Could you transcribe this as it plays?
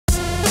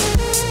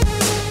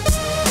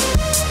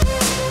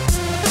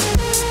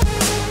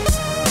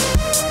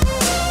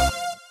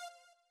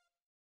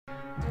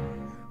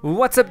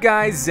What's up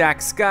guys,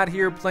 ZackScott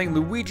here playing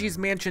Luigi's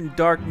Mansion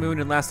Dark Moon,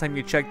 and last time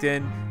you checked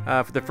in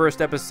for the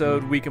first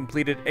episode we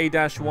completed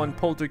A-1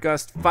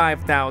 Poltergust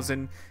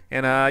 5000,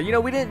 and you know,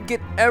 we didn't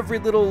get every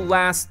little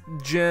last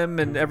gem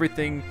and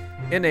everything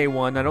in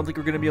A1. I don't think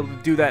we're going to be able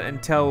to do that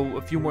until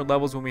a few more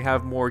levels when we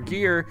have more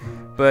gear,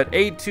 but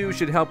A2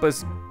 should help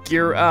us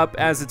gear up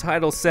as the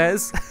title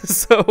says.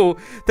 So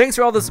thanks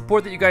for all the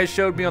support that you guys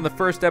showed me on the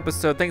first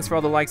episode. Thanks for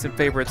all the likes and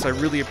favorites. I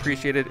really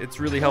appreciate it. It's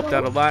really helped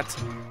out a lot.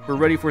 We're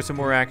ready for some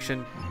more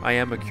action. I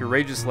am a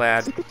courageous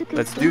lad.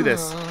 Let's do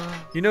this.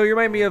 You know, you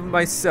remind me of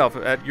myself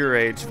at your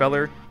age,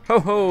 feller. Ho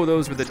ho,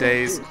 those were the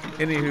days.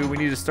 Anywho, we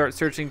need to start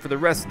searching for the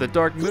rest of the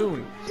Dark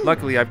Moon.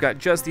 Luckily, I've got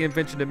just the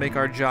invention to make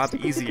our job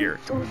easier.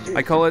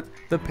 I call it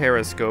the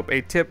Periscope,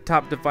 a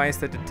tip-top device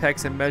that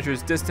detects and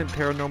measures distant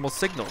paranormal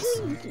signals.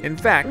 In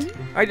fact,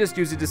 I just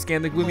used it to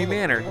scan the Gloomy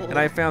Manor, and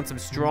I found some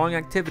strong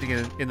activity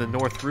in the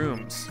north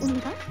rooms.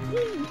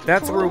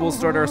 That's where we'll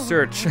start our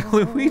search.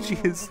 Luigi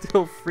is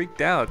still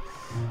freaked out.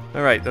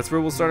 Alright, that's where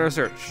we'll start our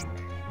search.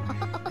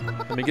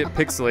 Let me get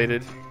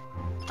pixelated.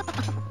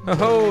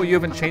 Oh, you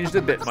haven't changed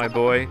a bit, my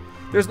boy.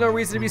 There's no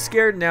reason to be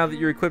scared now that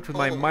you're equipped with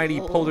my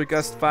mighty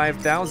Poltergust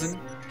 5000.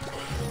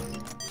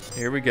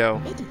 Here we go.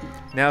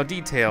 Now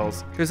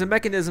details. There's a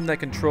mechanism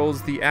that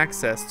controls the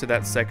access to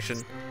that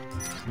section.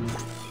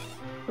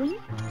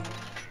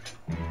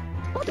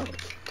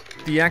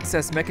 The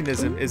access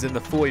mechanism is in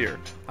the foyer.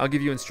 I'll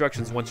give you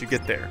instructions once you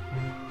get there.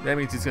 That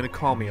means he's gonna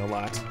call me a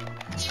lot.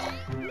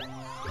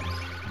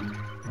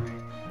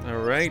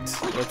 Alright,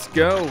 let's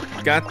go.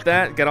 Got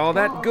that, got all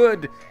that,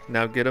 good.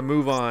 Now get a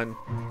move on.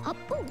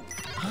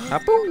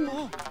 Hapu.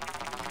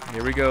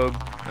 Here we go.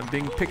 I'm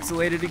being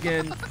pixelated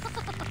again.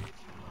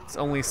 It's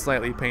only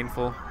slightly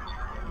painful.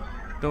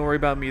 Don't worry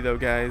about me though,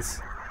 guys.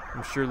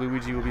 I'm sure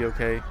Luigi will be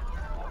okay.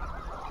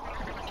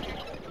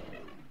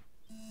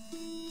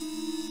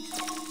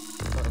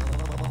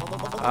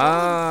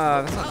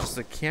 Ah, that's not just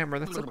a camera,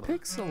 that's a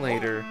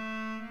pixelator.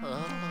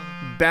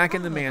 Back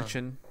in the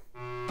mansion.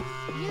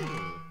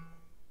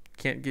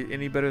 Can't get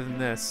any better than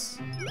this.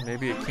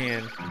 Maybe it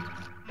can.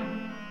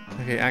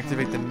 Okay,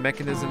 activate the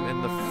mechanism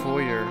in the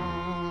foyer.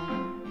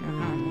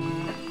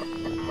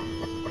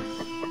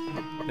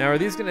 Now, are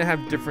these gonna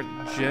have different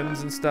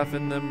gems and stuff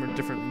in them, or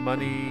different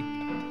money?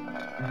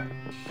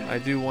 I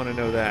do want to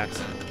know that.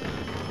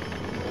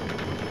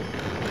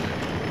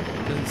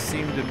 Doesn't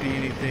seem to be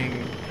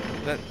anything.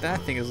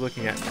 That thing is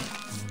looking at me.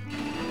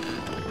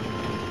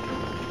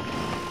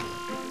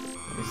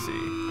 Let me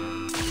see.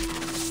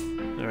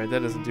 Alright,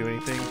 that doesn't do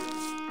anything.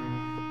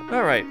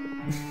 Alright.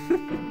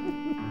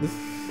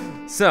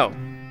 So,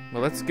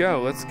 well, let's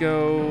go. Let's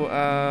go.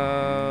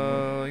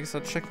 I guess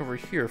I'll check over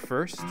here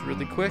first,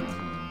 really quick.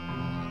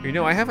 You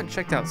know, I haven't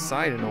checked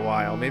outside in a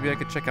while. Maybe I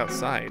could check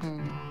outside.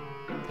 Can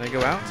I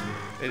go out?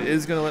 It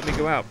is going to let me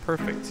go out.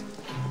 Perfect.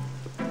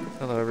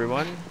 Hello,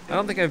 everyone. I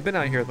don't think I've been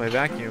out here with my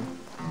vacuum.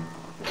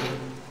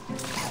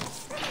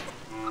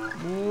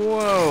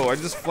 Whoa, I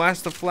just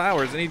flashed the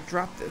flowers and he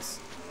dropped this.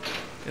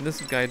 And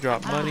this guy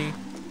dropped money.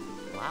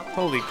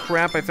 Holy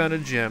crap, I found a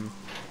gem.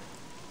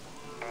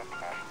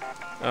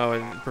 Oh,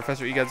 and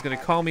Professor Egad's gonna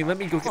call me. Let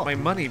me go get my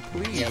money,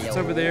 please. It's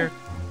over there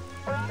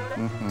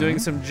doing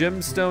some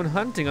gemstone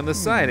hunting on the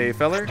side, eh,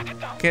 feller?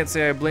 Can't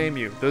say I blame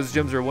you. Those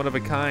gems are one of a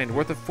kind,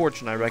 worth a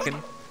fortune, I reckon.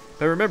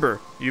 But remember,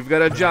 you've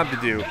got a job to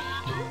do.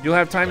 You'll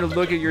have time to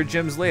look at your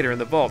gems later in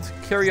the vault.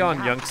 Carry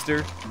on,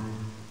 youngster.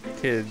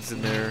 Kids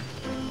and their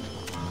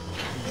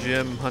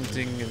gem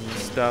hunting and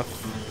stuff.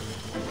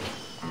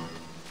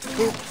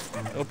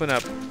 Boop. Open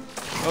up.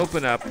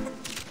 Open up.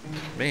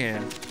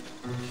 Man.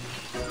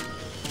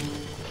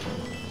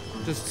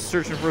 Just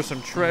searching for some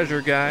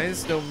treasure,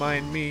 guys. Don't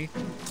mind me.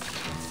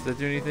 Does that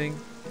do anything?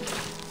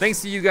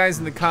 Thanks to you guys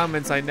in the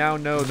comments, I now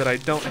know that I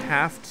don't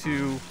have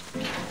to,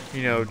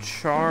 you know,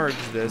 charge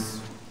this.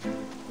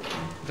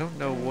 I don't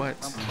know what.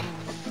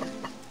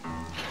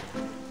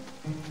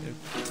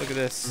 Look at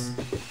this.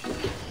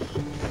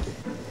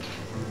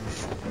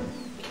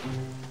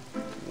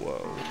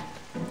 Whoa.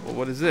 Well,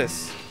 what is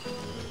this?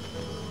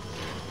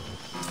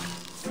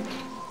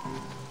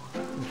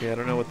 Okay, I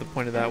don't know what the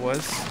point of that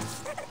was.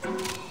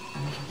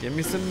 Give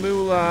me some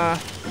moolah.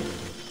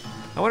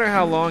 I wonder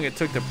how long it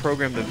took to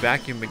program the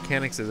vacuum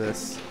mechanics of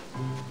this.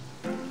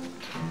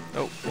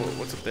 Oh, whoa,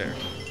 what's up there?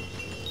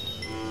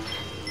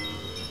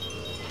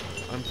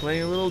 I'm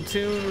playing a little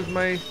tune with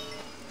my...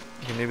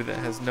 Okay, maybe that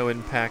has no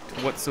impact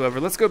whatsoever.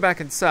 Let's go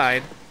back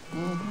inside. I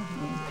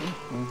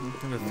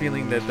have a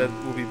feeling that that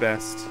will be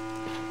best.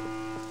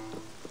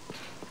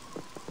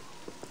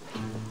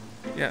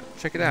 Yeah,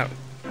 check it out.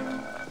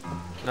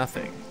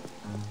 Nothing.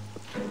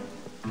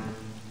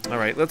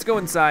 Alright, let's go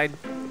inside.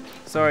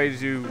 Sorry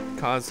to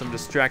cause some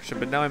distraction,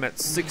 but now I'm at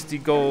 60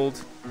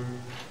 gold.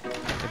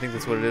 I think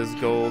that's what it is,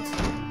 gold.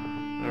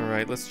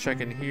 Alright, let's check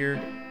in here.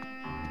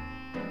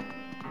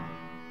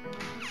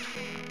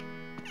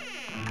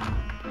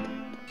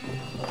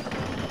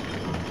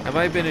 Have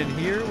I been in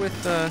here with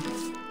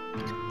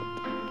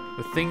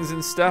things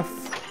and stuff?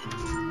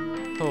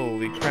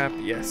 Holy crap,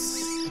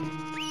 yes.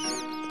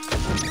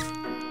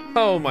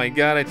 Oh my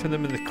god, I turned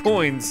them into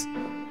coins.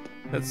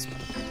 That's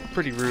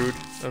pretty rude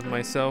of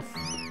myself.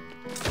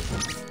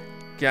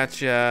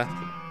 Gotcha.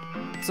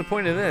 What's the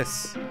point of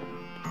this?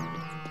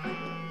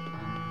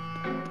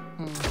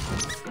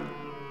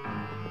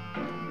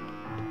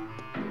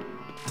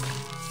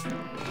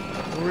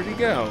 Where'd he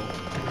go?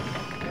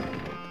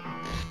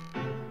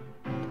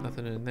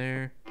 Nothing in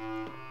there.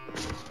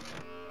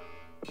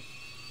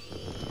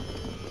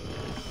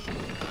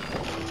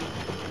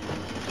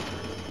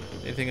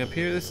 Anything up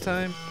here this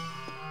time?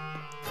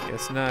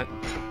 Guess not.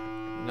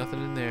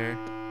 Nothing in there.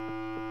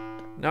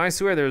 Now I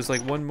swear there's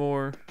like one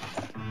more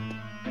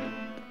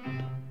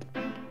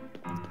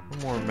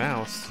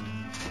mouse.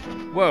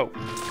 Whoa.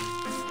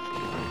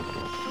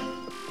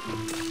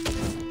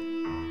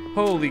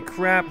 Holy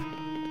crap.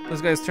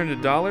 Those guys turned to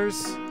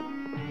dollars?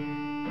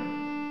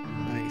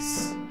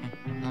 Nice.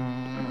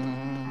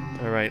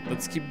 Alright,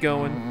 let's keep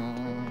going.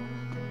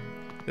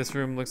 This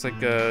room looks like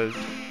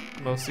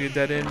mostly a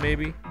dead end,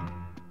 maybe?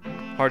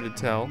 Hard to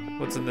tell.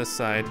 What's in this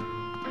side?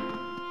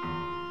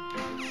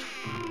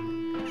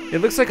 It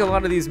looks like a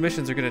lot of these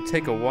missions are gonna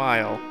take a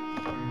while.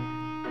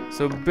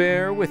 So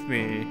bear with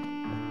me.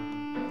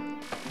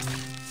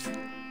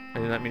 I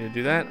did not mean to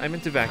do that. I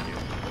meant to vacuum.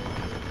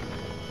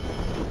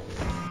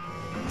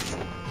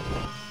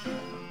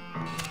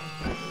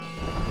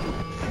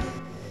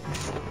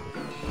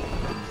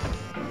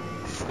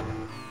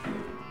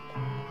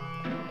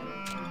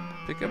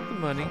 Pick up the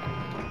money.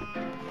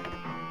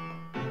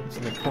 It's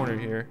in the corner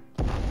here.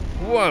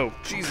 Whoa,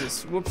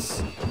 Jesus,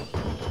 whoops.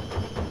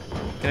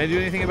 Can I do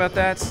anything about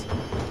that?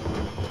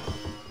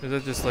 Or is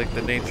that just like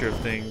the nature of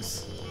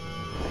things?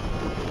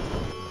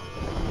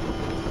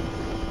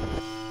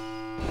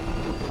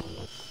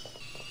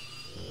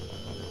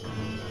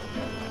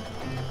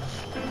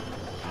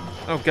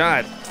 Oh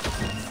God.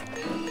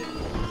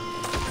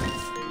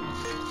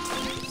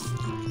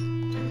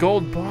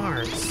 Gold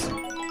bars.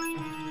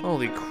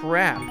 Holy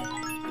crap.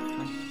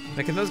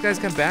 Now, can those guys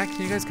come back?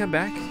 Can you guys come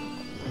back?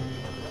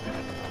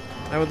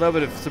 I would love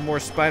it if some more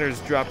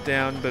spiders drop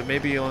down, but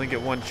maybe you only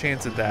get one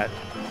chance at that.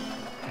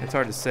 It's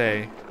hard to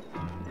say.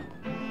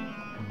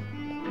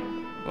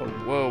 Oh,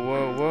 whoa,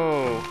 whoa,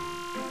 whoa.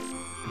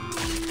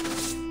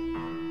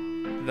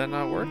 Did that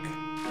not work?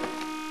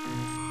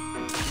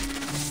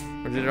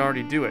 Or did it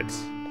already do it?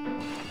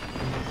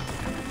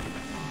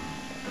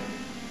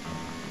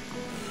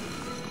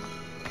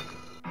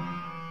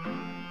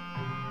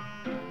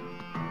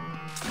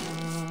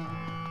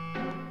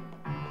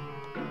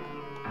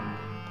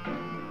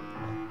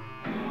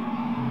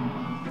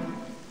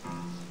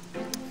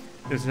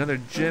 There's another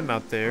gem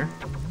out there.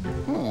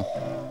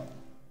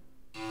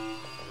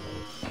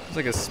 It's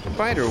like a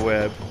spider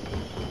web.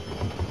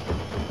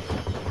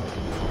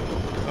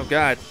 Oh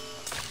God.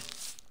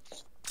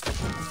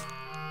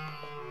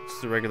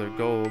 Just a regular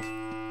gold.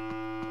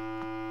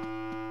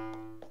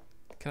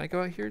 Can I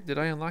go out here? Did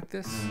I unlock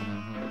this?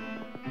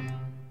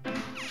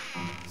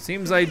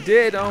 Seems I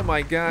did. Oh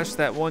my gosh,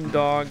 that one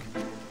dog.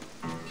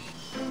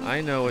 I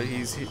know what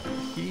he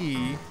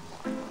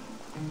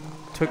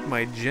took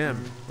my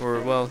gem. Or,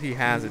 well, he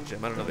has a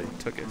gem. I don't know that he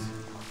took it.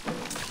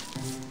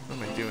 What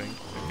am I doing?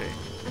 Okay.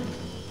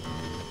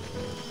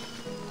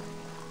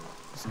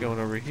 Just going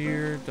over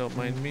here. Don't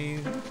mind me.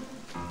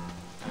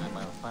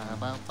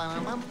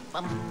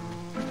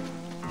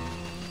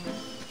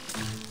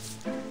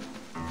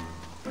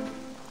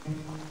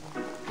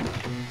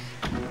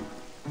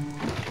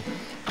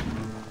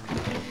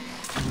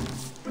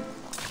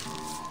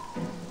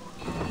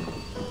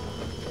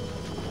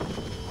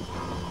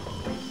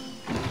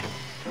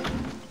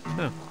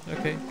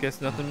 Okay, guess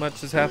nothing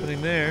much is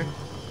happening there.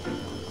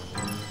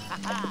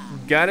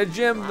 Got a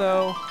gem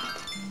though.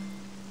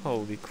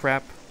 Holy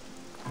crap.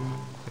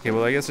 Okay,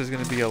 well I guess there's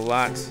gonna be a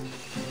lot.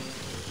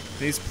 Can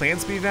these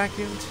plants be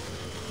vacuumed?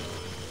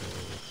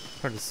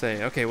 Hard to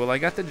say. Okay, well I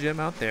got the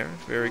gem out there.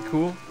 Very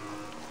cool,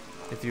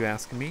 if you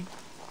ask me.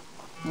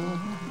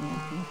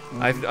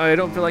 I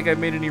don't feel like I've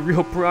made any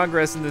real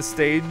progress in this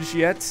stage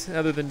yet,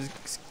 other than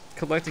just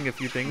collecting a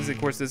few things.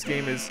 Of course, this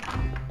game is,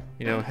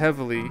 you know,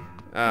 heavily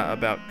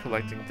about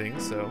collecting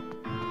things, so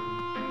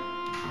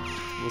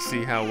we'll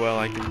see how well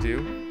I can do.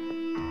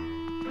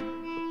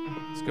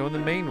 Let's go in the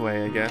main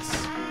way, I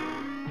guess.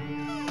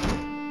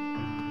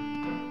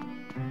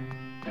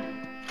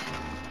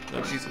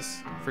 Oh,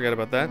 Jesus. Forgot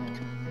about that.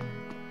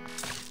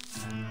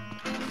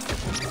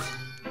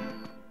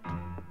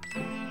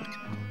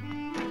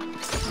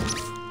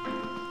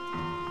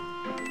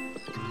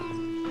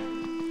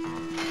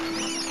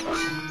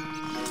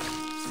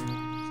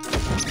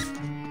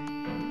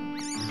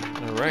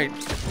 Alright,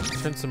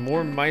 turn some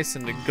more mice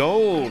into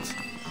gold.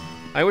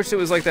 I wish it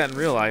was like that in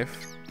real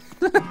life.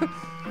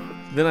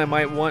 Then I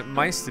might want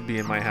mice to be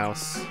in my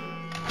house.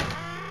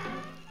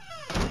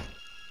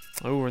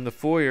 Oh, we're in the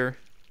foyer.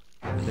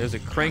 And there's a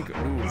crank.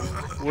 Ooh,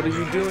 what are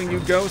you doing, you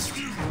ghost?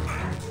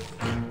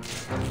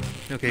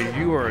 Okay,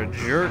 you are a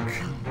jerk.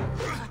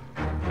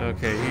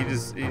 Okay,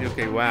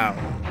 okay, wow.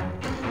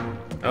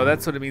 Oh,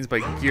 that's what it means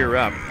by gear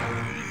up.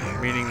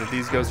 Meaning that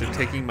these ghosts are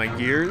taking my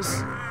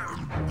gears.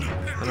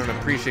 I don't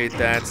appreciate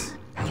that.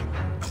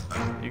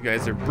 You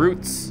guys are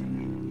brutes.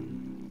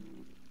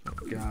 Oh,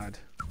 God.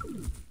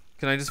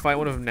 Can I just fight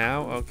one of them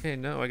now? Okay,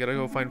 no, I gotta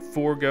go find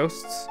 4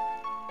 ghosts.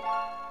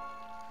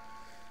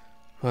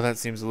 Well, that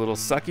seems a little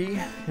sucky,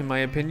 in my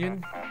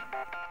opinion.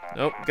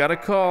 Nope, got a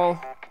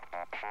call.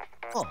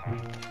 Oh,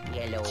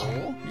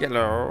 yellow.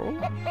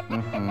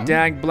 Yellow.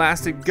 Dag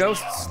blasted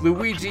ghosts.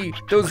 Luigi,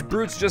 those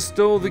brutes just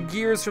stole the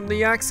gears from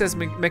the access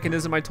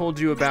mechanism I told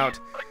you about.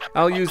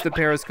 I'll use the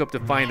periscope to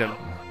find them.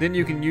 Then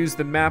you can use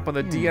the map on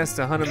the DS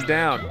to hunt them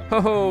down.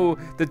 Ho ho,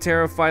 the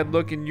terrified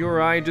look in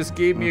your eye just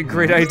gave me a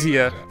great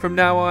idea. From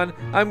now on,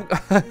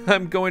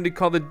 I'm going to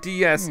call the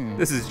DS,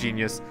 this is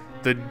genius,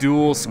 the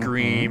Dual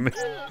Scream.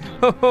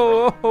 Ho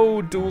ho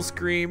ho, Dual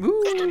Scream.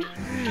 Ooh.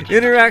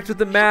 Interact with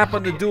the map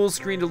on the dual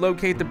screen to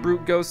locate the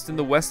brute ghost in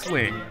the West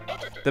Wing.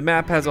 The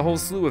map has a whole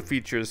slew of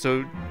features,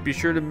 so be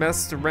sure to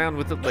mess around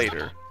with it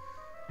later.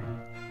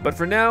 But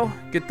for now,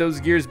 get those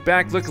gears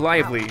back, look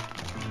lively.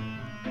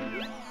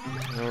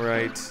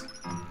 Alright.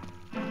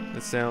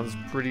 That sounds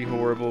pretty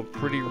horrible,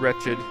 pretty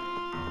wretched.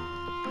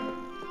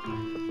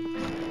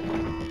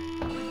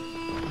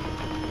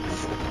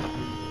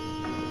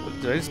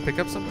 Did I just pick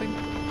up something?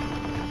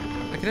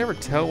 I can never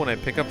tell when I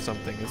pick up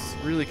something. It's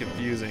really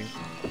confusing.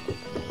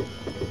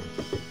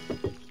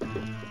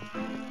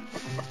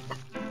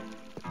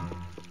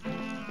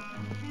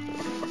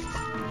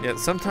 Yeah,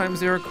 sometimes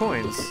there are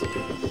coins,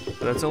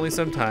 but that's only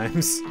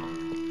sometimes.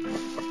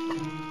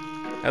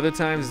 Other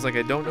times it's like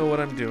I don't know what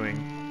I'm doing.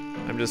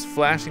 I'm just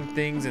flashing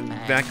things and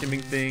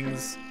vacuuming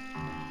things.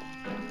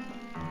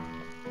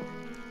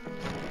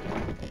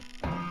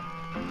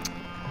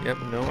 Yep,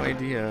 no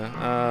idea.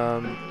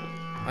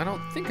 I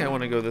don't think I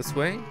want to go this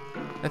way.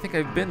 I think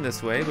I've been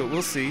this way, but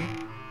we'll see.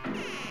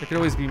 There could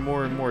always be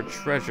more and more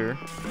treasure.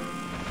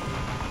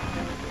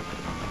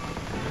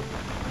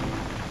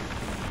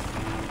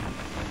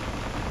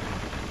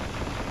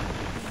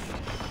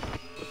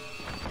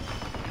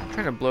 I'm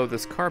trying to blow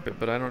this carpet,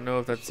 but I don't know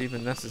if that's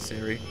even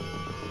necessary.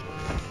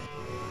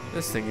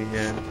 This thing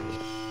again.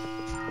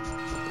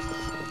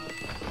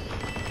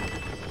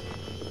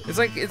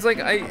 It's like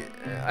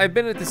I've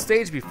been at this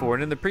stage before,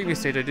 and in the previous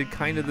stage I did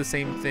kind of the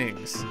same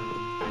things.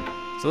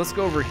 So let's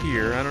go over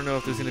here. I don't know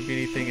if there's gonna be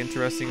anything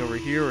interesting over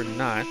here or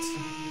not,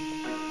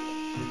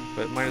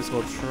 but might as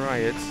well try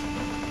it.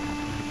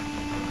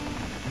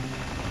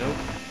 Nope.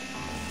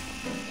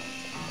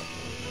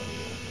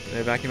 Can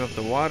I vacuum up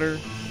the water?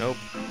 Nope.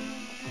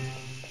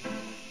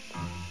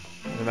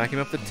 Can I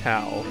vacuum up the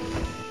towel?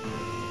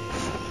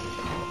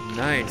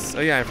 Nice.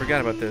 Oh yeah, I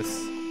forgot about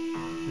this.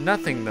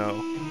 Nothing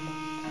though.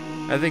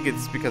 I think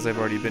it's because I've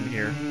already been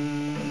here.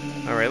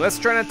 Alright, let's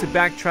try not to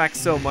backtrack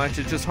so much.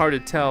 It's just hard to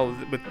tell,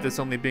 with this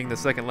only being the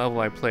second level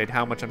I played,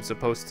 how much I'm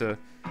supposed to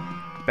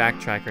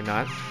backtrack or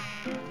not.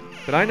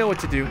 But I know what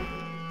to do.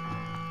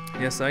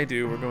 Yes, I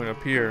do. We're going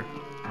up here.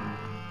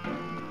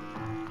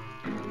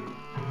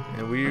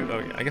 And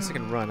oh, I guess I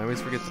can run. I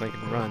always forget that I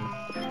can run.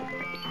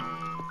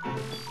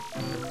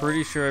 I'm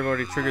pretty sure I've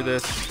already triggered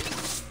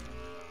this.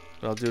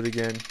 But I'll do it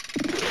again.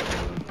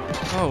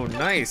 Oh,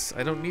 nice.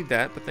 I don't need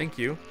that, but thank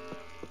you.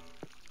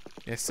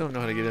 Yeah, I still don't know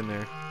how to get in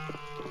there.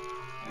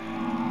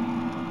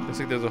 Looks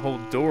like there's a whole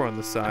door on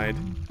the side.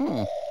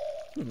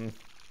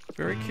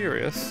 Very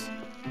curious.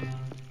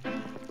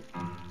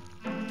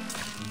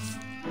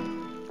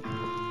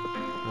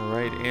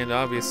 Alright, and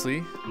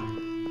obviously...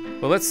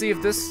 Well, let's see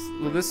if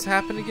will this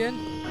happen again?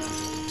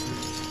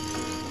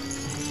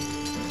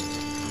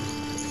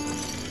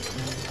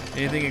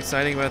 Anything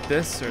exciting about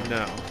this, or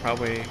no?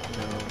 Probably no.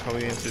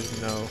 Probably the answer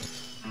is no.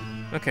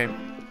 Okay.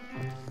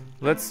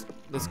 Let's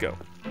go.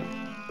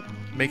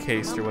 Make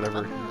haste or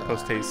whatever.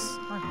 Post haste.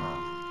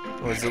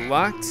 Oh, is it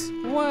locked?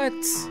 What?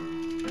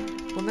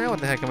 Well, now what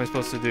the heck am I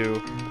supposed to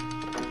do?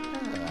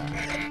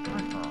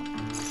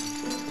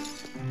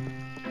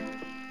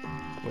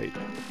 Wait.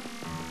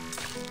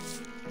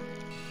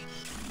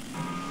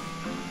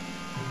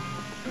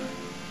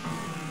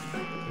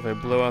 If I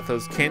blow out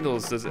those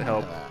candles, does it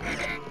help?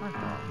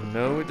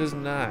 No, it does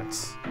not.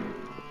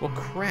 Well,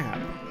 crap.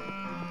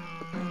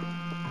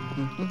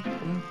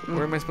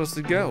 Where am I supposed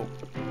to go?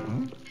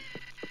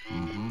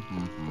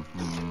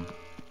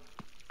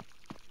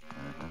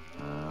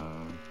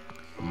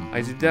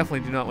 I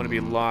definitely do not want to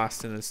be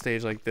lost in a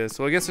stage like this.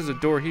 Well, I guess there's a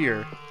door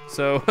here.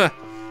 So,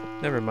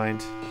 never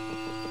mind.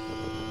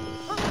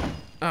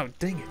 Oh,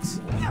 dang it.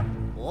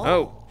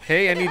 Oh,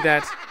 hey, I need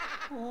that.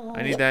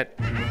 I need that.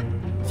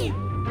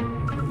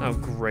 Oh,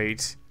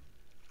 great.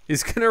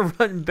 He's gonna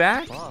run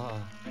back?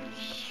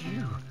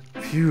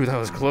 Phew, that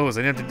was close.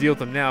 I didn't have to deal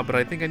with him now, but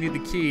I think I need the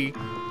key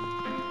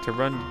to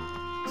run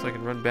so I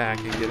can run back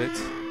and get it.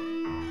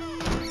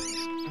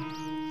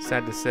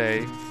 Sad to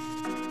say.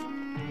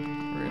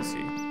 Where is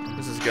he?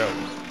 Let's just go.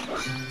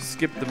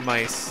 Skip the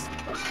mice.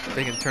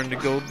 They can turn to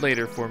gold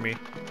later for me.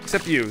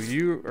 Except you.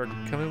 You are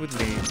coming with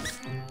me.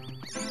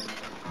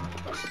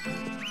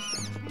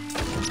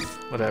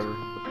 Whatever.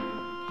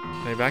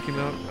 Can I vacuum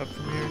up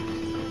from here?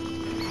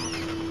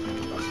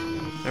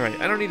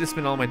 Alright, I don't need to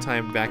spend all my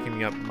time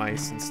vacuuming up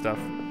mice and stuff.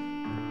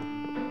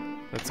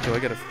 Let's go. I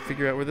gotta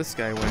figure out where this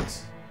guy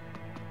went.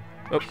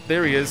 Oh,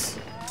 there he is.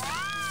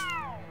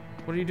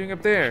 What are you doing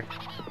up there?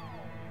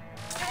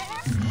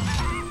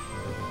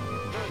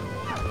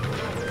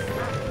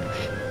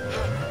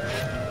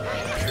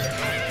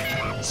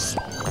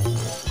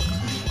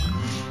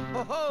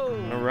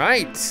 All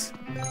right.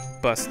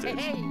 Busted.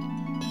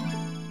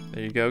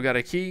 There you go. Got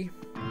a key.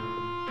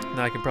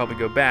 Now I can probably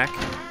go back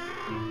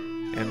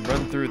and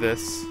run through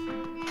this.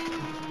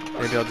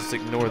 Maybe I'll just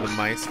ignore the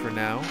mice for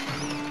now.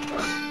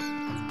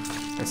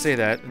 I say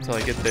that until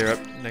I get there up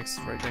next,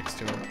 right next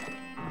to him.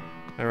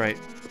 All right.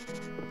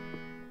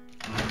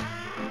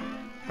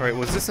 All right,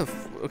 was this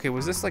okay,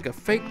 was this like a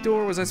fake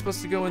door? Was I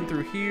supposed to go in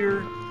through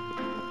here?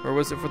 Or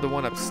was it for the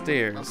one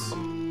upstairs?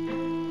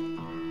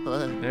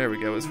 There we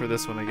go, it's for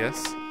this one, I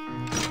guess.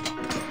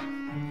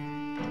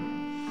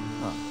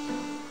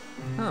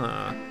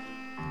 Huh.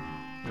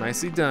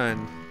 Nicely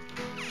done.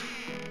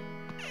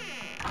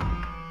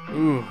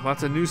 Ooh,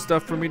 lots of new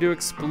stuff for me to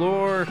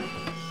explore.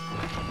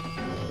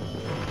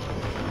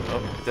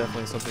 Oh,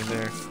 definitely something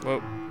there.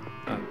 Whoa.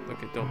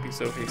 Okay, don't be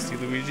so hasty,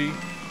 Luigi.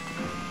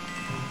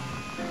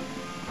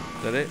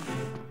 Is that it?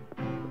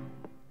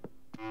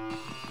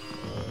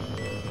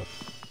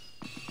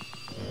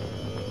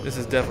 This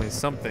is definitely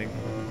something.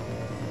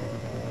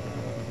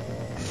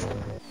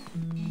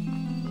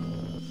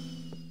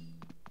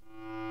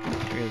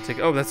 We're gonna take.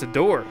 Oh, that's a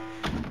door.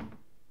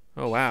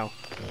 Oh wow.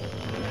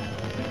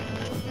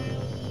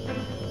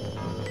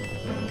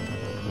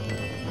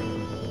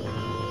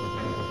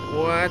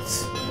 What?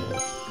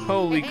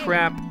 Holy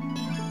crap.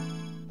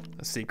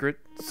 A secret?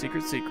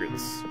 Secrets.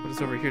 What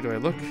is over here? Do I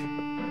look?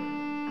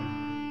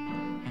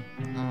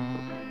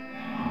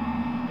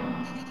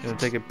 Gonna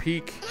take a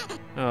peek.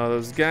 Oh,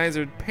 those guys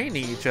are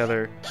painting each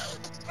other.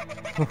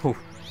 Oh.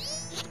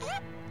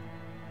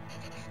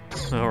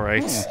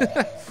 Alright.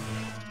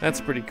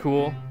 That's pretty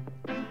cool.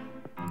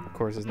 Of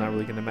course, it's not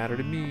really gonna matter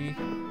to me.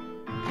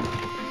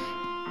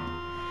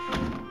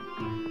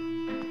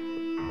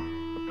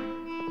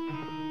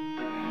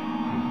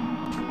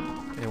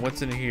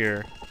 What's in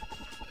here?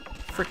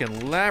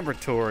 Freaking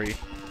laboratory.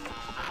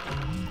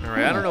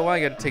 Alright, I don't know why I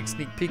gotta take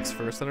sneak peeks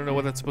first. I don't know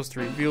what that's supposed to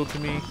reveal to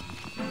me.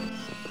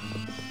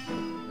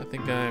 I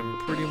think I'm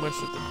pretty much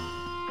at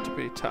the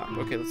tippity top.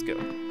 Okay, let's go.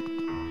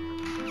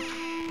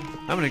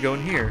 I'm gonna go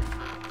in here.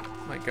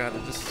 Oh my god,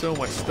 there's just so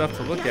much stuff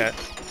to look at.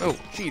 Oh,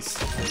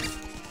 jeez.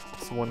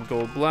 It's one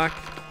gold block.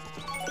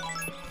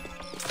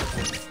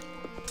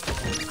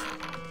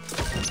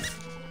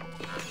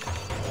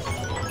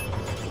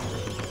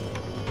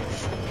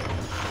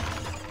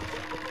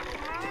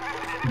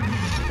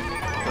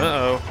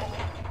 Uh-oh.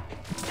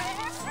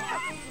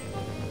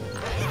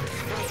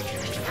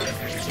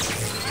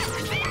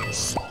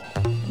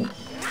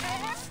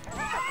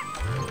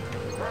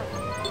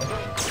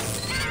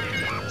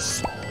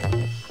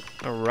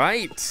 All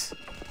right.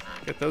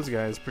 Got those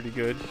guys pretty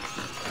good.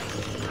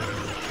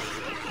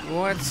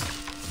 What?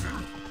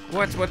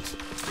 What?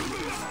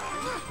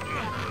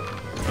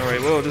 All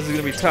right, whoa, this is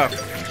gonna be tough.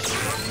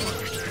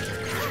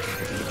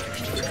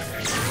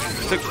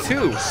 Took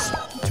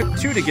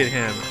two to get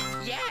him.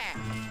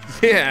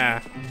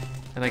 Yeah,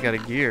 and I got a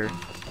gear.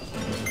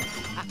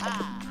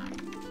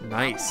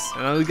 Nice.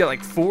 And I only got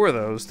like 4 of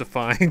those to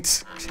find.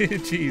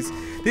 Jeez,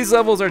 these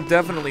levels are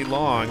definitely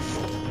long.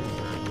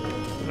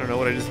 I don't know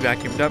what I just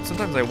vacuumed up.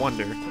 Sometimes I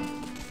wonder,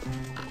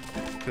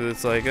 because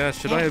it's like,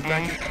 should I have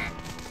vacuumed?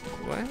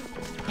 What?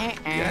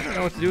 Yeah, I don't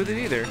know what to do with it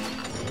either.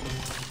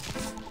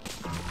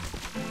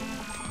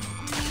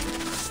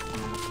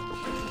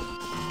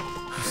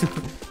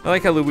 I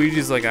like how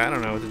Luigi's like, I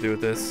don't know what to do with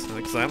this.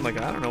 Because I'm like,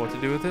 I don't know what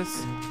to do with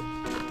this.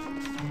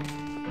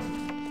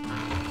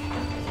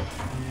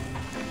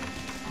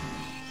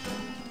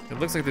 It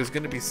looks like there's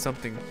going to be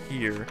something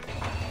here.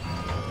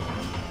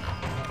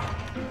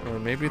 Or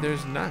maybe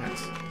there's not.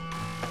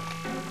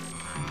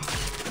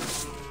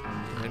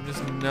 I'm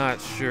just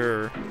not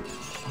sure.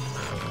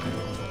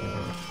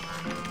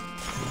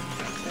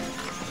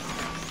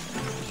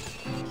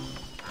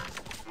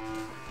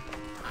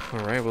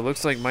 Alright, well,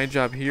 looks like my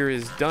job here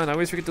is done. I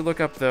always forget to look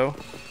up, though.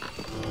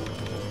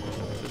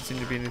 Doesn't seem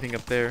to be anything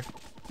up there.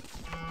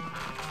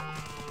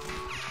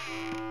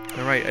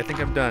 Alright, I think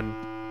I'm done.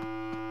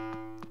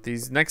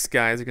 These next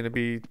guys are going to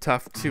be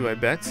tough, too, I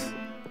bet.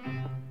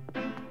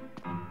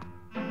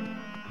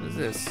 What is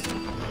this?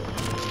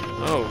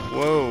 Oh,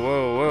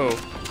 whoa.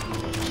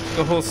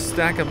 A whole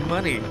stack of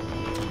money.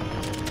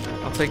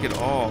 I'll take it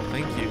all,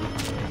 thank you.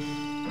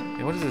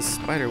 And what does this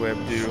spider web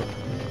do?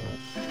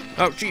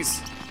 Oh,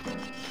 jeez.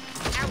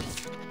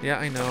 Yeah,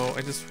 I know.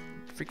 I just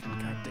freaking,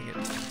 god dang it.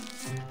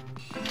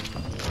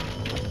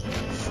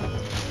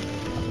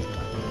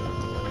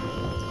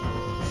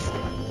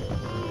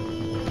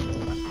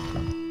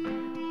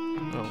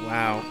 Oh,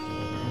 wow.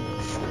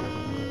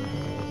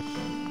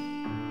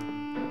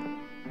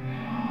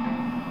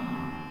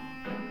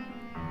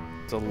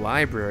 It's a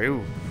library.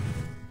 Ooh.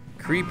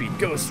 Creepy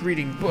ghost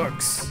reading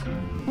books.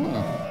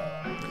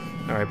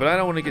 Alright, but I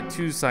don't want to get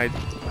too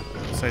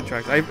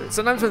sidetracked.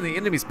 Sometimes when the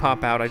enemies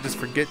pop out, I just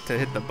forget to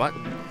hit the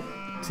button.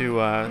 to, you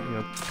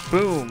know,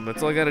 boom.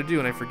 That's all I gotta do,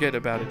 and I forget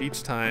about it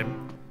each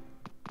time.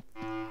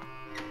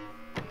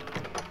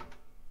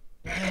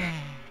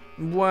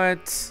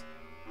 What?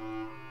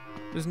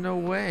 There's no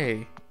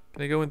way.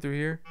 Can I go in through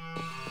here?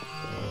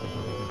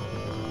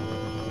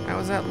 How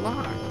is that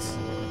locked?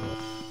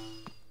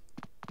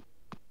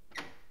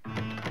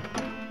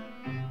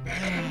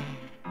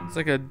 It's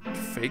like a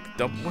fake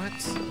dump. What?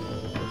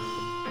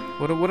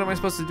 What am I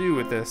supposed to do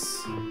with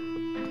this?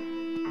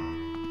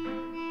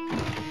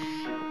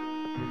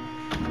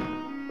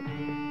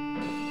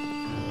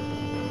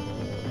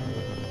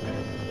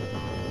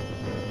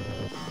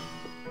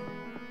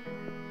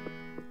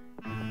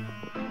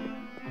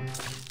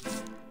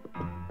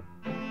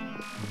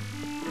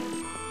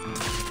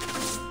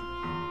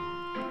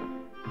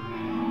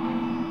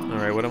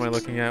 Alright, what am I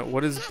looking at?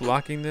 What is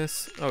blocking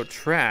this? Oh,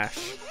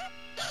 trash.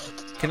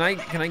 Can I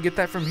get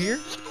that from here?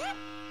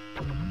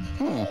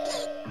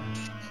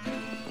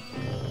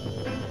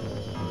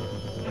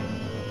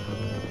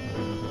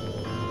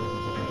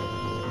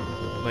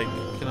 Like,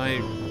 can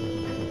I...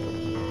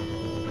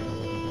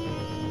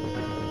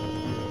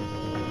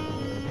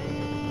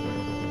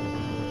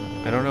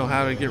 I don't know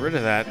how to get rid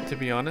of that, to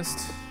be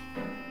honest.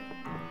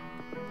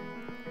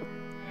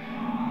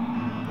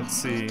 Let's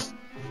see.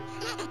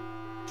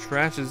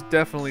 Trash is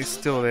definitely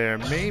still there.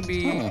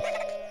 Maybe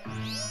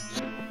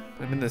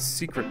I'm in the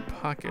secret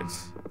pocket.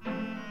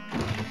 I'm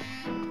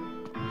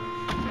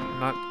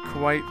not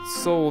quite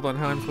sold on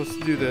how I'm supposed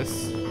to do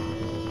this.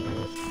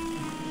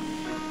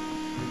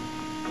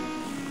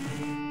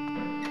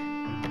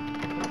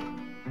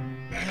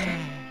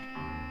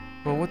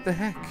 Well, what the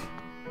heck?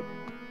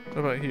 What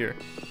about here?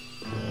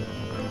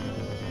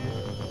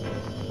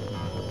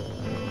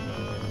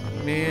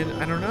 Man,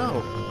 I don't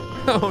know.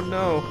 Oh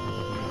no.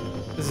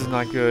 This is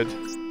not good.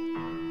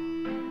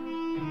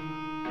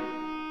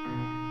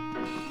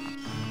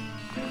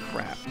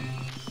 Crap.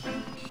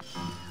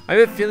 I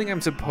have a feeling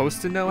I'm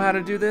supposed to know how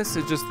to do this.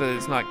 It's just that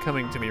it's not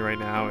coming to me right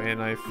now,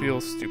 and I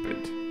feel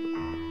stupid.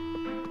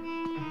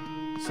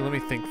 So let me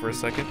think for a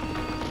second.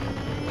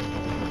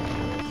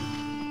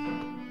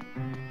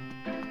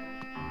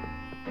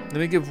 Let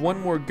me give one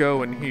more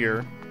go in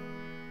here.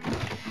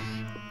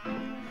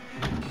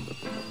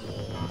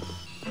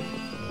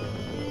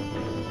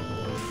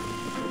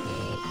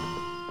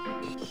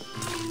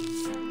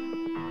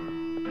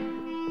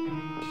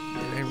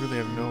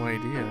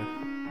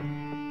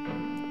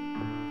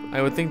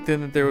 I would think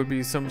then that there would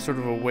be some sort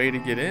of a way to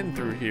get in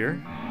through here.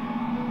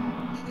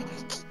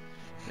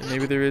 And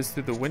maybe there is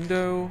through the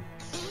window.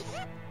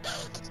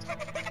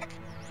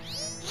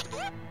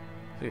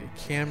 There's a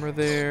camera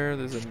there.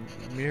 There's a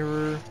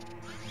mirror.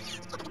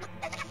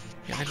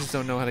 Yeah, I just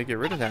don't know how to get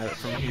rid of that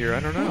from here. I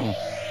don't know.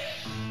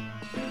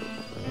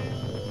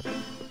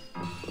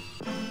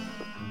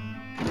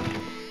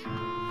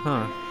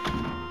 Huh.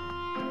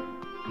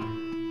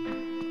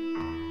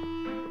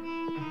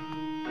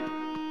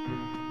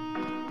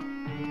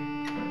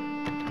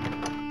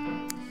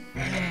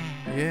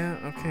 Yeah,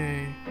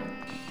 okay.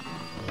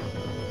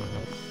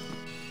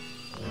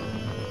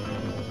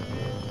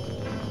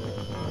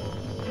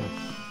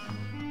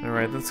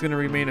 Alright, that's gonna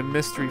remain a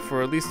mystery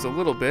for at least a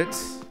little bit.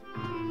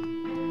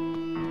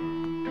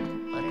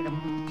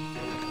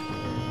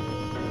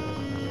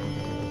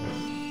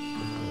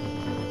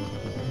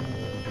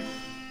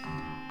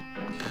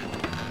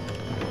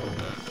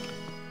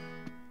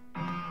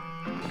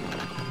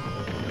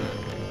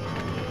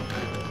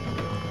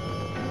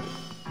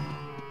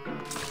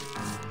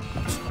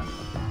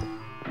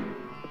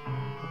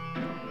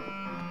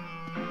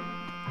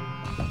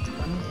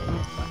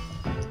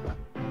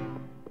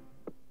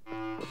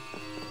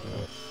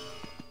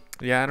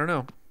 Yeah, I don't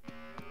know.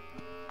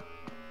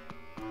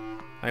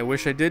 I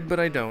wish I did, but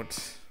I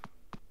don't.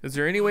 Is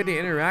there any way to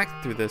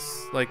interact through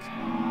this? Like...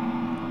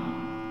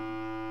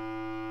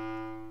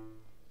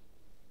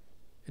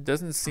 It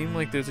doesn't seem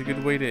like there's a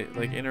good way to,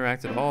 like,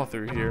 interact at all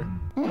through here.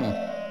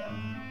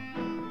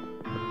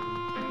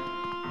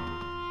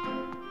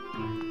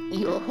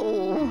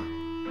 Yo-ho!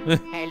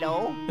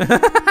 Hello?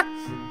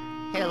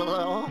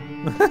 Hello?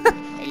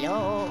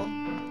 Hello?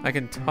 I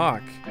can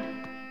talk.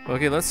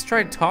 Okay, let's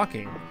try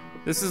talking.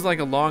 This is like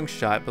a long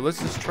shot, but let's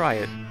just try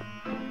it.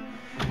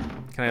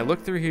 Can I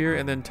look through here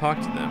and then talk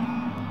to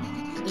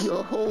them?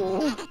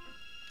 Yo-ho!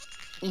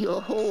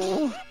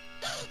 Yo-ho!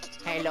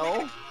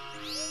 Hello?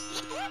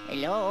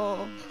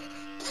 Hello?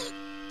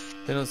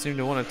 They don't seem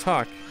to want to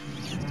talk.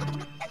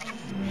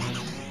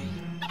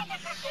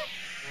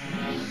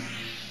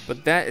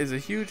 But that is a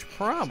huge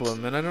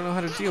problem, and I don't know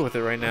how to deal with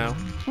it right now.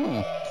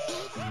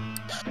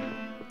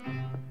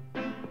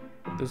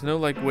 There's no,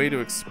 like, way to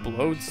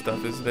explode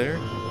stuff, is there?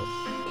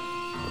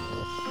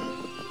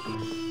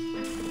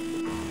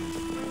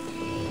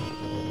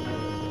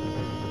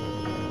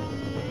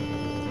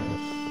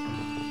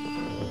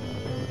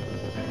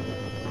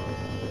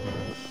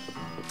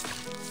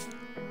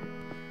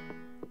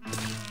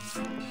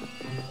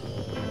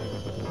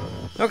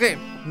 Okay,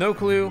 no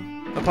clue.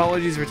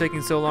 Apologies for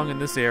taking so long in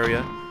this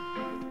area.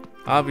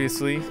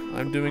 Obviously,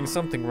 I'm doing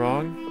something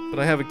wrong, but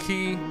I have a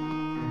key,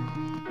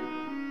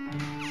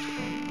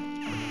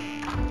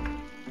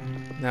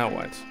 Now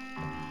what?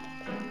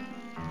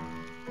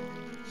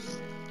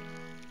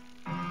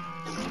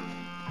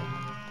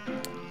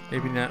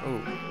 Maybe not.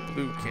 Oh,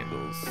 blue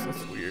candles.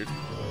 That's weird.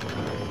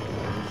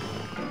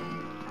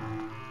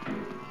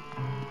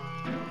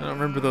 I don't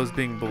remember those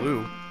being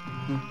blue.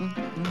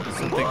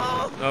 Something.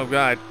 Oh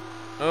God.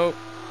 Oh,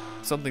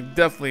 something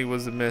definitely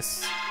was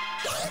amiss.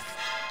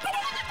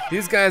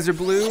 These guys are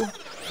blue. Are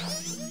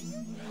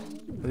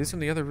these from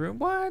the other room?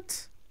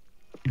 What?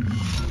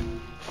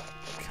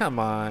 Come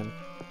on.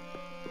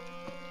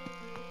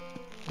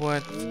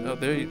 What? Oh,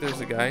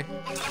 there's a guy.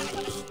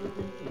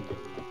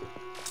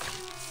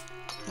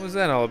 What was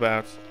that all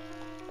about?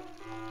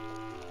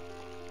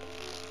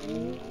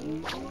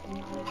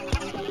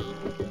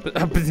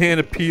 A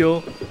banana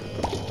peel.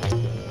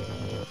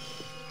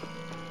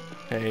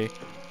 Hey.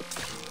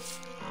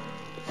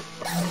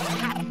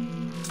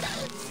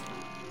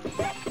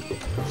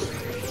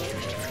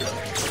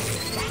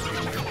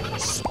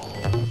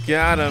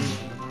 Got him.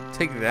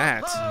 Take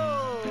that.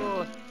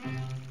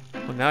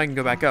 Well, now I can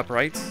go back up,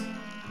 right?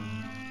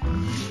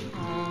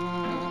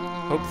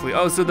 Hopefully.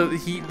 Oh, so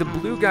the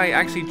blue guy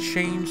actually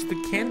changed the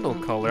candle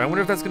color. I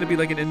wonder if that's going to be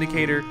like an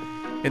indicator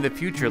in the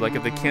future. Like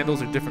if the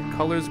candles are different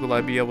colors, will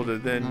I be able to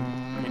then,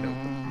 you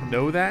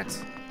know that?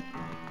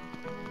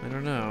 I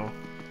don't know.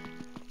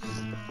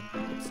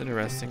 It's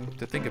interesting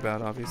to think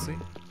about, obviously.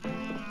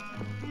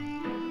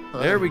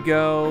 There we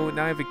go.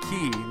 Now I have a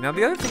key. Now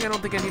the other thing, I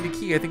don't think I need a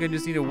key. I think I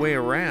just need a way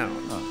around.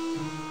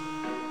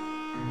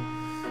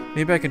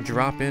 Maybe I can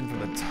drop in from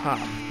the top.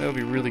 That would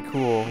be really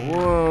cool.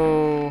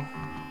 Whoa.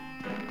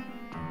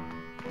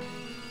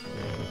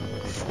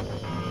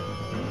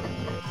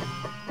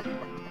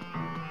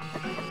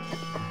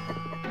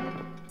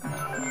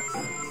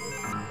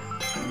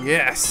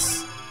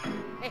 Yes.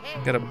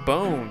 Got a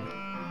bone.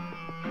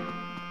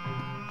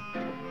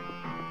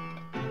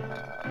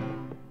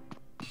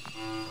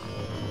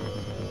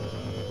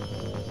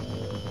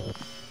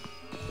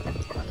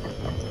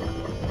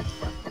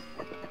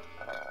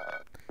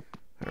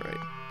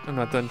 I'm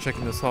not done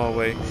checking this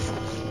hallway.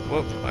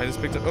 Whoa, I just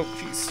picked up, oh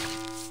jeez.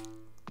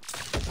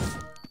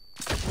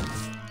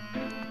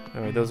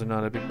 Alright, those are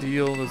not a big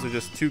deal. Those are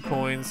just 2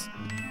 coins.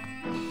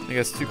 I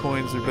guess 2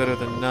 coins are better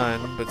than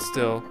none, but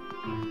still.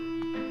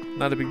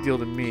 Not a big deal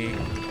to me.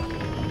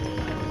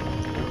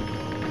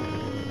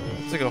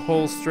 It's like a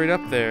hole straight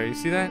up there. You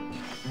see that?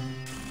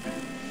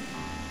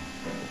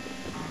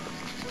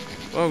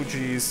 Oh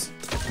jeez.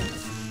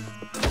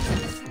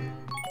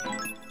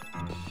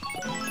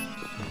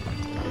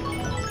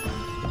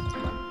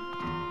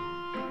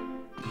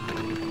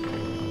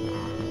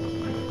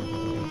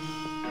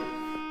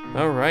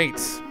 All right,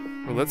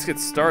 well, let's get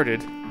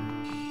started.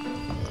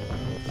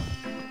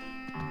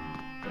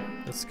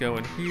 Let's go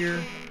in here.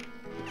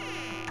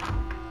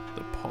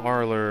 The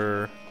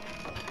parlor.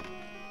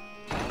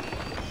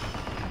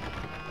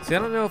 See, I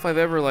don't know if I've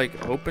ever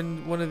like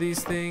opened one of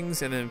these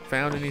things and then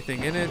found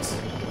anything in it.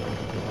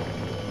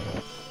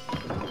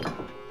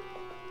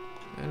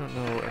 I don't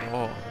know at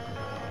all.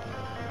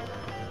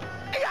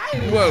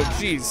 Whoa,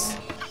 jeez.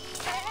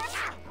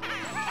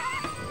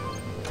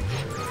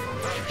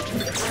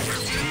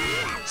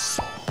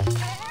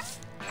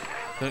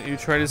 Don't you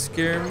try to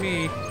scare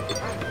me.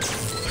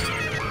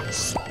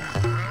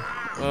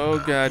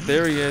 Oh God,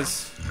 there he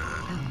is.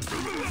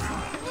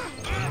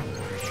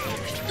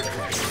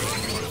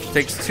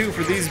 Takes 2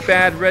 for these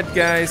bad red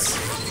guys.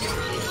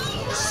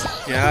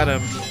 Got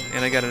him.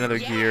 And I got another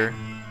gear.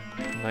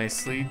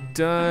 Nicely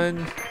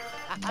done.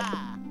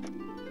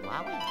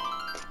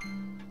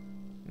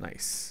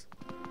 Nice.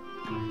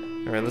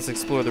 Alright, let's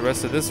explore the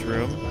rest of this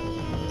room.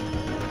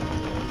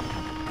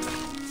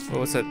 Oh,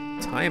 what's that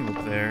time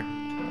up there?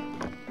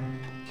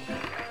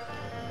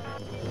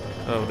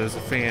 Oh, there's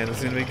a fan. This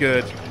is gonna be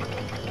good.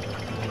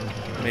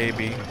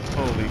 Maybe.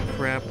 Holy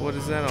crap, what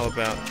is that all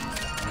about?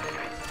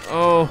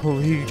 Oh,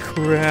 holy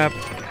crap.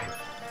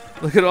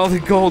 Look at all the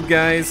gold,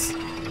 guys.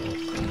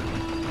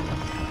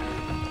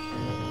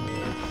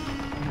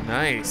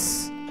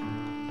 Nice.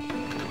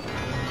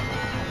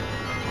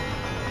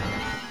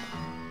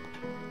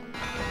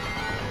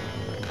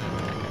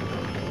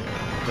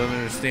 Don't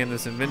understand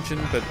this invention,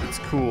 but it's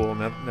cool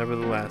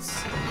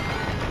nevertheless.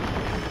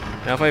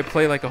 Now if I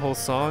play like a whole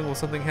song, will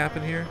something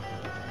happen here?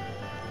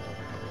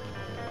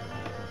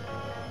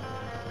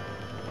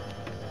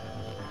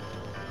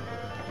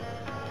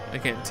 I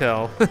can't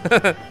tell.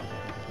 Okay,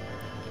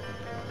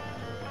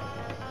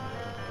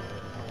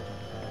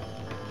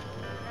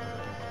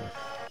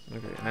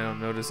 I don't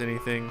notice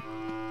anything.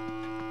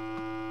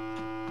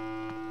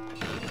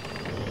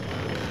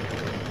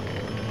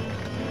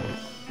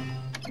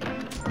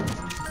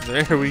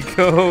 There we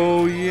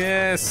go,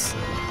 yes!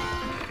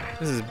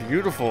 This is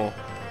beautiful.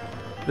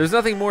 There's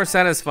nothing more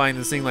satisfying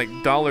than seeing like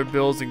dollar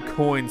bills and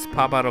coins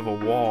pop out of a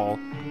wall.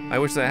 I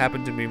wish that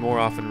happened to me more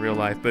often in real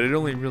life, but it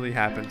only really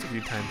happens a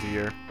few times a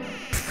year.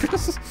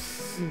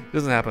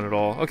 Doesn't happen at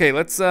all. Okay,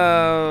 let's,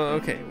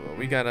 okay, well,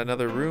 we got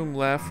another room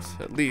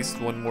left. At least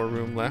one more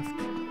room left.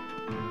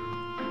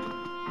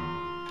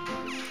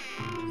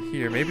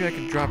 Here, maybe I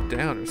can drop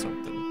down or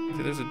something.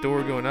 See, there's a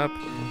door going up.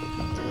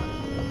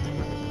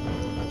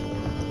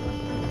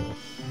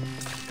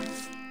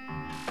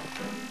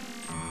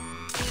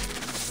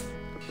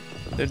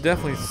 There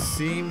definitely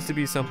seems to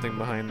be something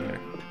behind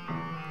there.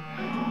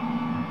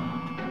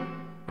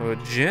 Oh, a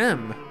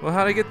gem. Well,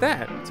 how'd I get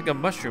that? It's like a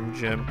mushroom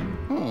gem.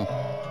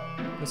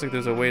 Looks like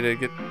there's a way to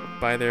get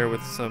by there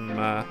with some,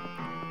 there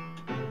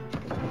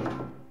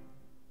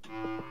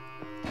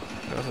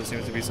also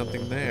seems to be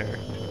something there.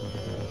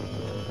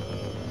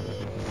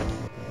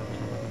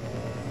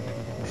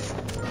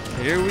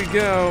 Here we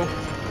go.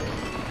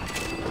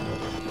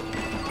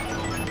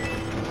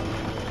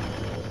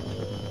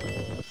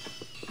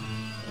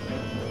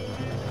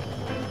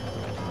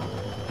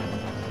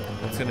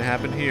 What's gonna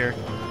happen here?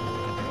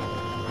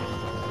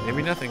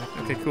 Maybe nothing.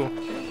 Okay, cool.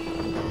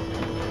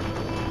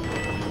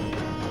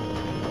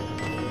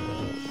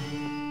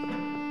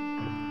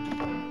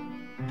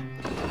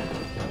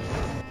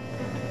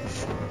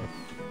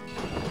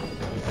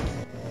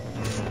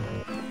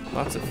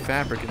 Lots of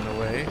fabric in the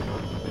way.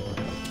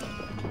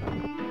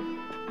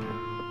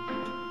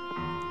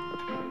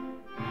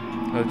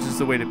 Oh, it's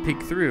just a way to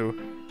peek through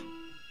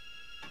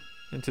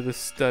into the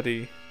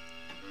study.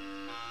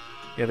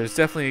 Yeah, there's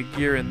definitely a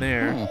gear in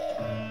there.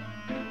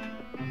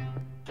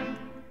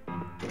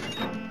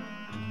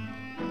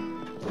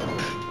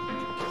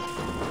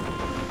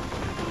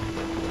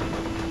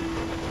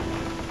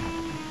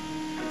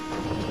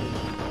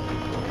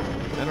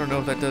 I don't know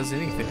if that does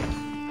anything.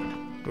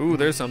 Ooh,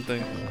 there's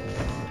something.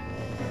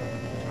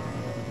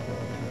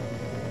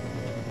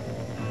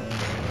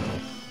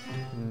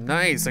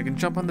 Nice, I can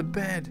jump on the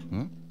bed.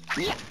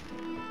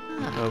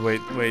 Oh,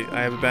 wait,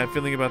 I have a bad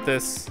feeling about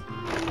this.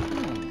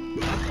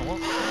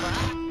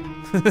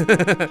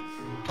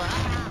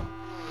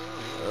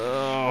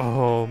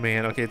 Oh,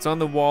 man. Okay, it's on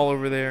the wall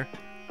over there.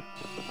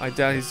 I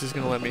doubt he's just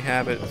gonna let me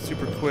have it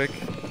super quick.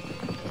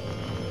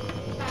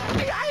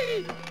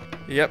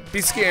 Yep, be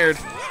scared.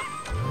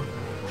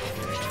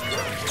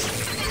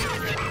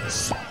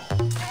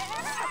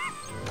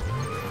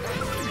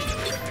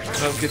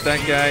 Oh, get that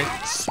guy.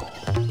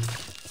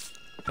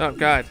 Oh,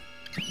 God.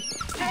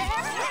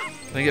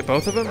 Can I get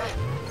both of them?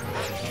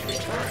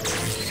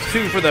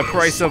 2 for the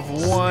price of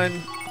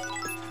 1.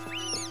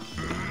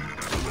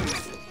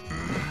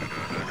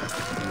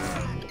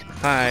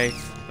 Hi.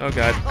 Oh,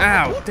 God.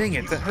 Ow! Dang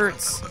it, that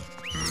hurts.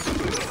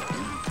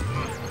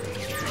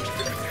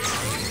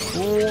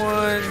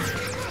 1,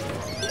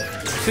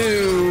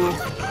 2.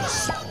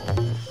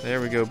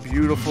 There we go.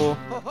 Beautiful.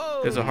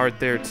 There's a heart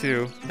there,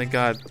 too. Thank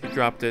God he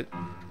dropped it.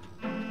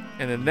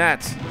 And then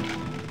that.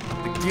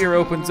 The gear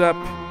opens up.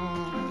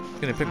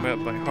 Gonna pick up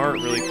my heart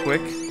really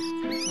quick.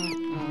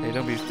 Hey,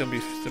 don't be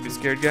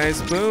scared,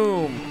 guys.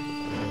 Boom.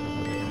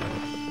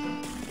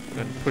 I'm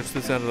gonna push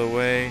this out of the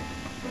way.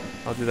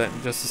 I'll do that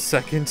in just a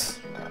second.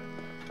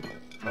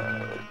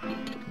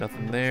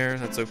 Nothing there.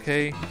 That's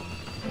okay.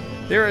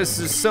 There is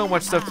just so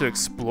much stuff to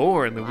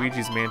explore in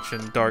Luigi's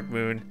Mansion Dark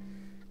Moon.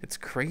 It's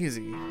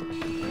crazy. I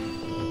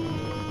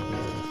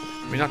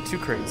mean, not too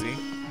crazy,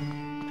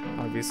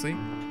 obviously.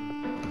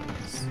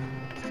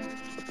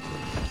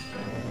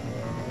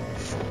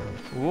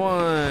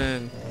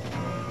 1.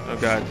 Oh,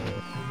 God.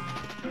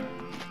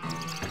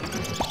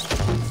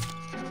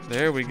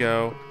 There we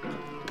go.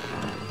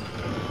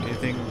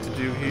 Anything to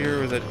do here,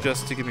 or is that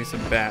just to give me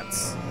some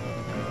bats?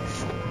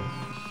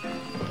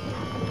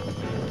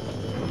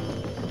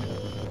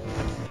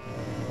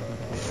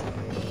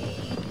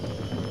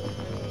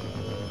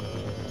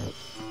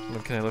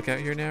 Can I look out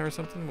here now or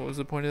something? What was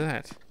the point of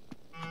that?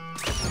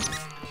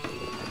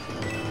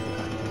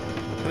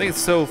 I think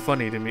it's so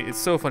funny to me. It's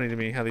so funny to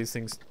me how these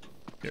things...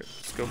 Here,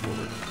 let's go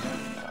forward.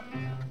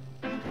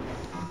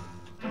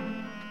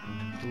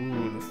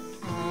 Ooh, the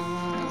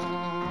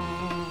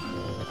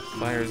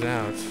fire's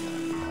out.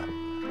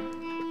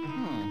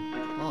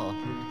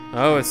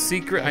 Oh, a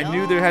secret. I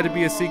knew there had to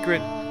be a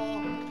secret.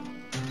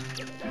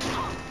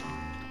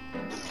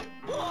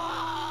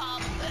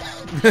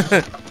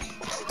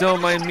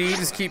 Don't mind me,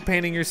 just keep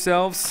painting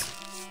yourselves.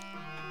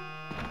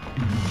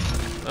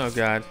 Oh,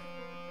 God.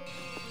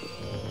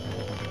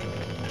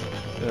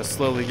 Gonna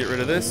slowly get rid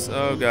of this.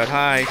 Oh, God,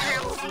 hi.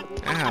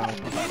 Ow.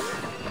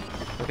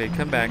 Okay,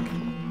 come back.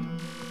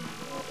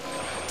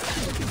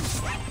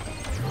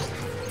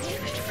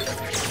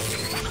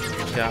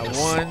 Got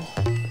 1.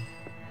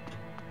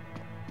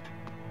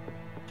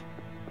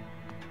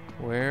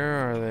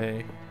 Where are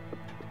they?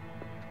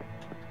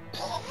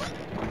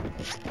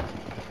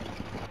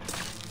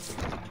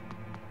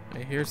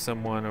 I hear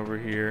someone over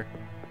here.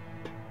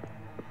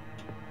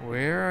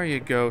 Where are you,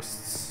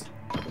 ghosts?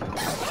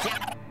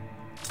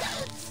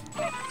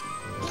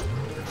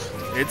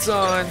 It's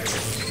on. I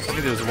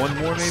think there's 1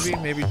 more,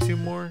 maybe 2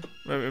 more,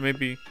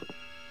 maybe.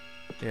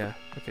 Yeah.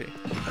 Okay.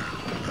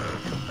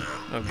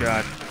 Oh,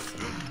 God.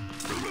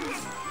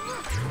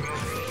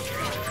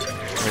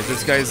 Alright,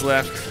 this guy's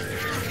left.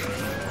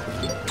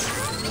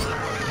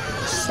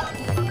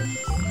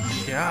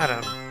 Got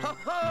him.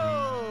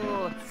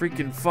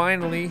 Freaking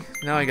finally.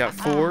 Now I got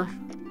 4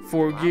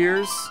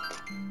 gears.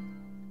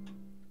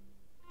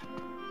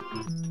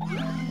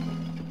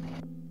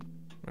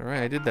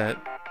 I did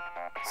that.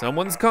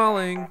 Someone's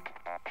calling.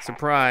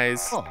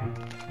 Surprise. Oh.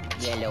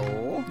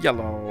 Yellow.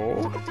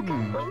 Yellow.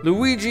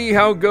 Luigi,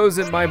 how goes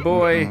it, my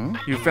boy?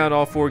 You found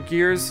all 4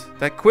 gears?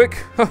 That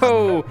quick?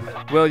 Oh,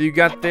 well, you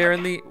got there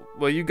in the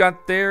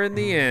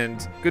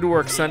end. Good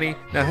work, Sonny.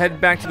 Now head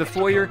back to the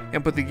foyer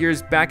and put the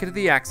gears back into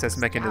the access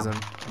mechanism.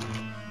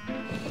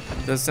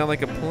 Does sound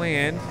like a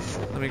plan.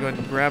 Let me go ahead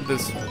and grab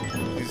these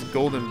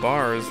golden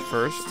bars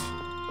first.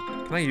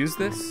 Can I use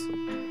this?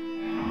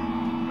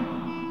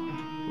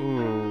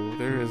 Ooh,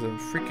 there is a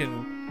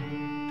freaking...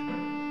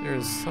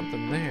 There's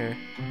something there.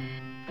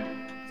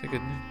 It's like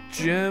a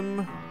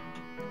gem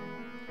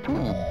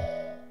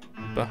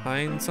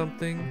behind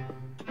something.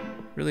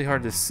 Really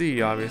hard to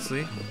see,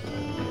 obviously.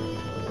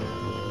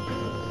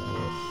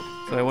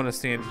 So I want to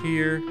stand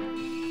here.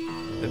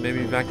 Then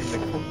maybe back in the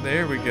corner.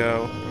 There we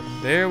go.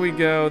 There we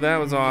go. That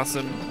was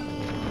awesome.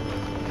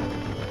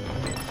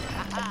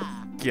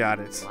 Got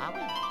it.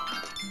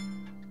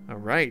 All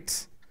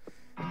right.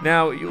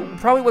 Now,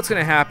 probably what's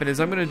going to happen is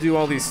I'm going to do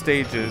all these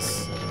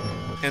stages.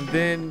 And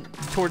then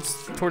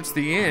towards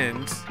the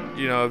end,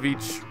 you know, of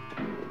each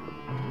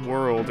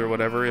world or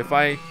whatever, if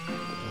I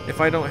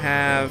don't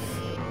have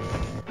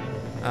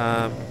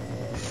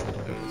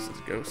this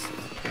is ghost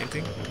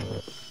painting.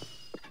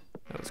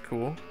 That was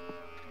cool.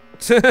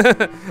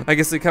 I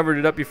guess they covered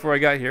it up before I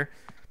got here.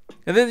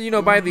 And then, you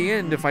know, by the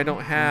end, if I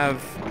don't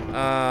have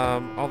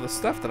all the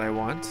stuff that I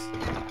want,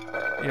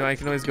 you know, I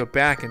can always go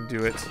back and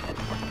do it.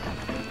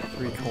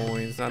 3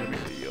 coins, not a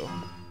big deal.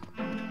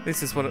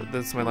 This is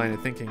that's my line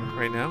of thinking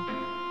right now.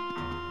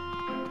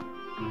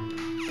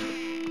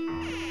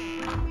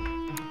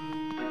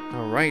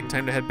 All right,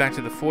 time to head back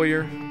to the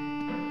foyer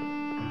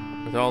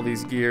with all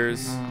these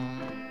gears.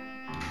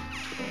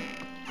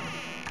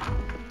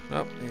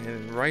 Oh,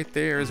 and right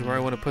there is where I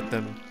want to put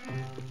them.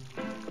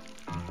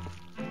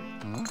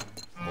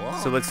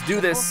 So let's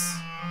do this.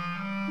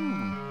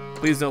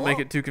 Please don't make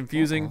it too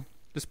confusing.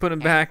 Just put them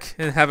back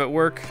and have it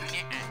work.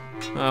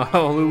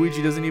 Oh,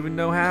 Luigi doesn't even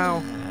know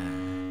how.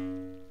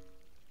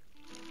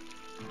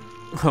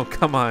 Oh,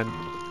 come on.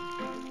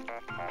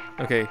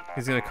 Okay,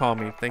 he's gonna call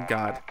me, thank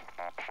God.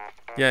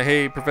 Yeah,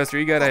 hey,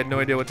 Professor Gadd, I had no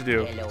idea what to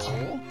do.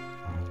 Hello.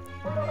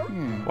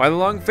 Why the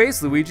long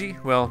face, Luigi?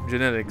 Well,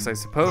 genetics, I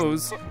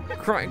suppose.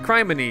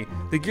 Criminy,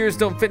 the gears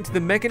don't fit into the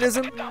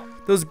mechanism?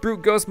 Those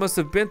brute ghosts must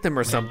have bent them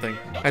or something.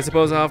 I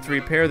suppose I'll have to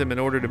repair them in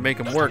order to make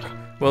them work.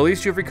 Well, at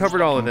least you've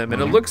recovered all of them,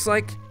 and it looks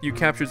like you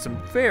captured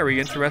some very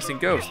interesting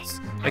ghosts.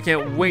 I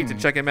can't wait to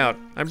check them out.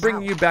 I'm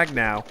bringing you back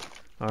now.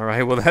 All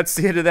right, well, that's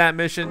the end of that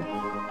mission.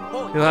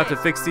 You'll have to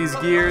fix these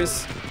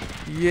gears.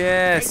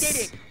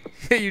 Yes.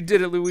 Yeah, you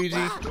did it,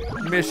 Luigi.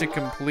 Mission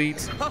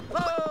complete.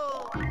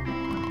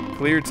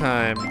 Clear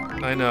time.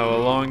 I know,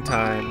 a long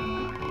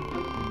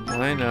time.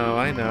 I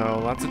know.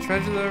 Lots of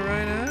treasure though,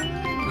 right now.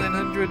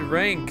 900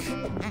 rank.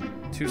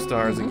 2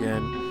 stars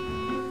again.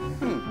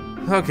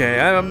 Okay,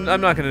 I'm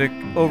not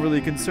gonna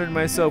overly concern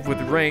myself with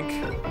rank.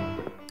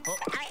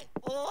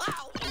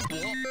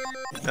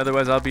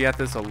 Otherwise, I'll be at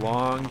this a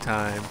long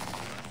time.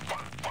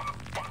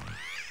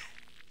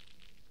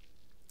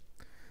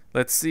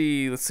 Let's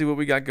see what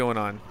we got going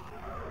on.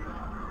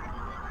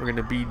 We're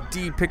gonna be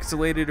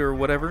depixelated or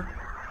whatever.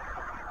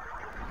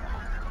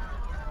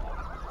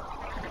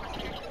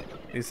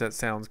 At least that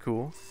sounds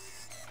cool.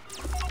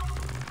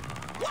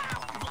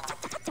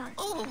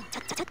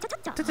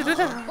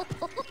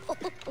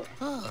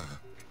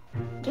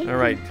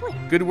 Alright,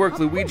 good work,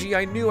 Luigi.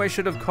 I knew I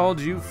should have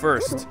called you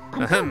first.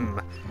 Ahem.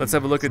 Let's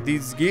have a look at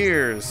these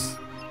gears.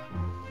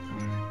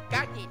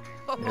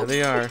 There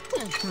they are.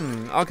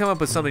 I'll come up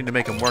with something to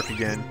make them work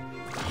again.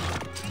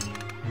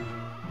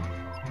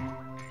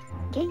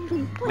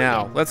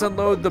 Now, let's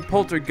unload the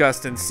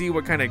Poltergust and see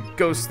what kind of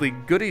ghostly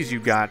goodies you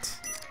got.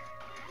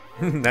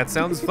 That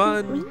sounds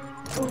fun.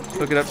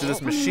 Hook it up to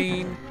this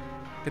machine.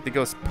 Get the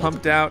ghost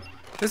pumped out.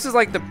 This is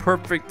like the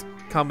perfect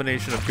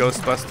combination of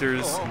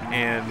Ghostbusters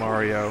and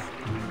Mario.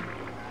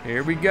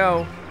 Here we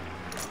go.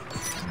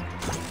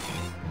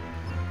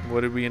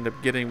 What did we end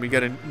up getting? We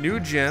got a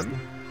new gem,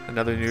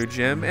 another new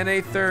gem, and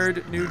a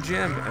 3rd new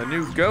gem. A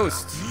new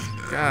ghost.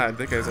 God,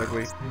 that guy's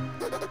ugly.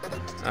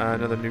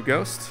 Another new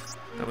ghost.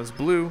 That was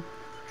blue.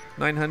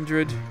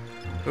 900.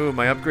 Ooh,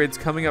 my upgrade's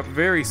coming up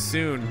very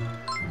soon.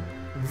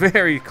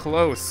 Very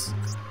close.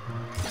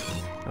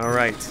 All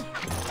right.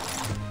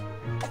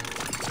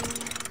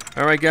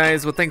 All right,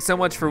 guys. Well, thanks so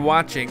much for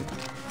watching.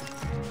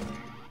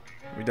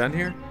 Are we done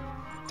here?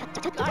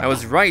 I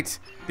was right.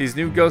 These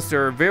new ghosts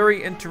are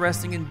very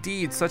interesting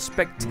indeed. Such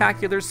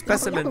spectacular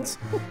specimens.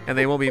 And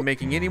they won't be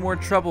making any more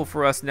trouble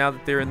for us now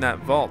that they're in that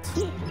vault.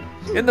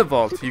 In the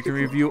vault, you can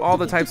review all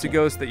the types of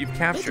ghosts that you've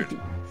captured.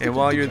 And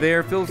while you're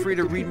there, feel free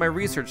to read my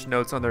research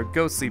notes on their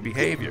ghostly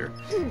behavior.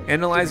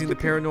 Analyzing the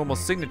paranormal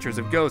signatures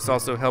of ghosts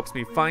also helps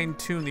me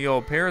fine-tune the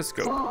old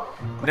periscope.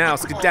 Now,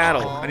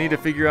 skedaddle. I need to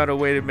figure out a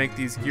way to make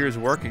these gears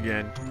work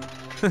again.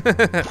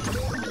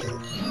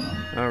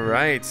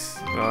 Alright.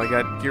 Well, I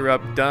got Gear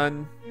Up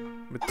done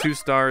with 2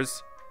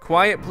 stars.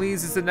 Quiet,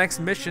 please, is the next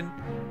mission.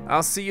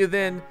 I'll see you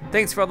then.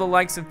 Thanks for all the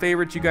likes and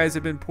favorites you guys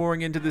have been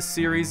pouring into this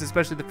series,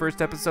 especially the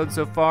first episode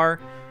so far.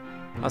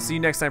 I'll see you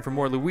next time for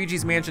more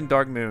Luigi's Mansion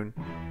Dark Moon.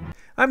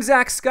 I'm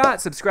ZackScott.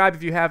 Subscribe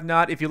if you have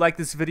not. If you like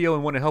this video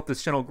and want to help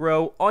this channel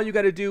grow, all you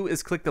got to do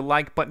is click the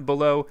like button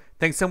below.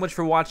 Thanks so much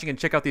for watching and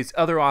check out these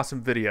other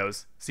awesome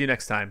videos. See you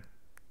next time.